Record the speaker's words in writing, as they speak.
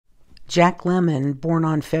Jack Lemmon, born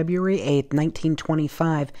on February 8,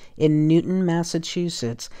 1925, in Newton,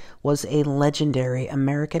 Massachusetts, was a legendary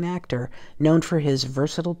American actor known for his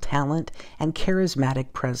versatile talent and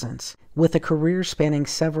charismatic presence. With a career spanning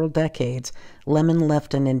several decades, Lemmon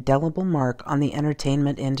left an indelible mark on the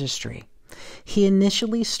entertainment industry. He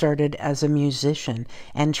initially started as a musician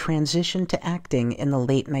and transitioned to acting in the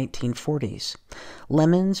late 1940s.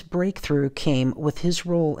 Lemmon's breakthrough came with his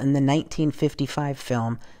role in the 1955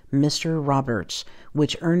 film Mr. Roberts,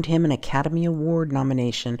 which earned him an Academy Award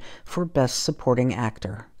nomination for Best Supporting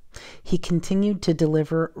Actor. He continued to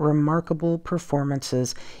deliver remarkable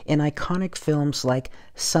performances in iconic films like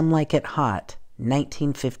Some Like It Hot,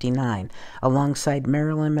 1959, alongside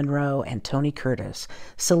Marilyn Monroe and Tony Curtis,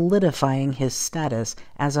 solidifying his status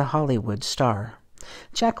as a Hollywood star.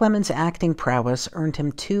 Jack Lemmon's acting prowess earned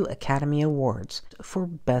him 2 Academy Awards for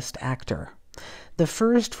Best Actor. The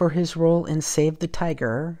first for his role in Save the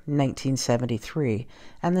Tiger, 1973,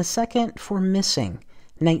 and the second for Missing,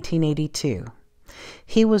 1982.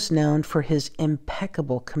 He was known for his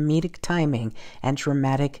impeccable comedic timing and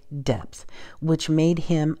dramatic depth, which made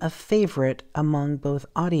him a favorite among both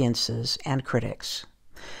audiences and critics.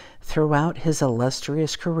 Throughout his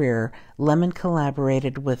illustrious career, Lemmon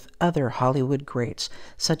collaborated with other Hollywood greats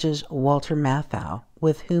such as Walter Matthau,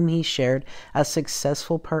 with whom he shared a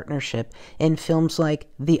successful partnership in films like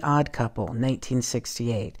The Odd Couple,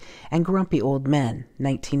 1968, and Grumpy Old Men,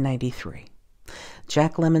 1993.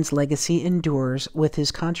 Jack Lemmon's legacy endures, with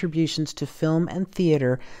his contributions to film and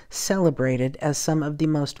theater celebrated as some of the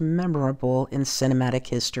most memorable in cinematic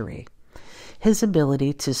history. His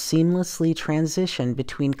ability to seamlessly transition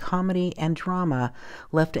between comedy and drama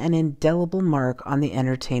left an indelible mark on the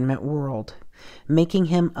entertainment world, making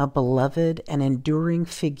him a beloved and enduring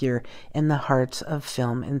figure in the hearts of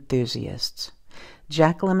film enthusiasts.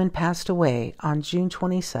 Jack Lemmon passed away on June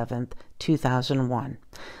 27, 2001,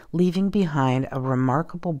 leaving behind a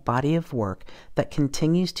remarkable body of work that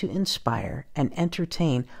continues to inspire and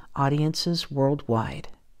entertain audiences worldwide.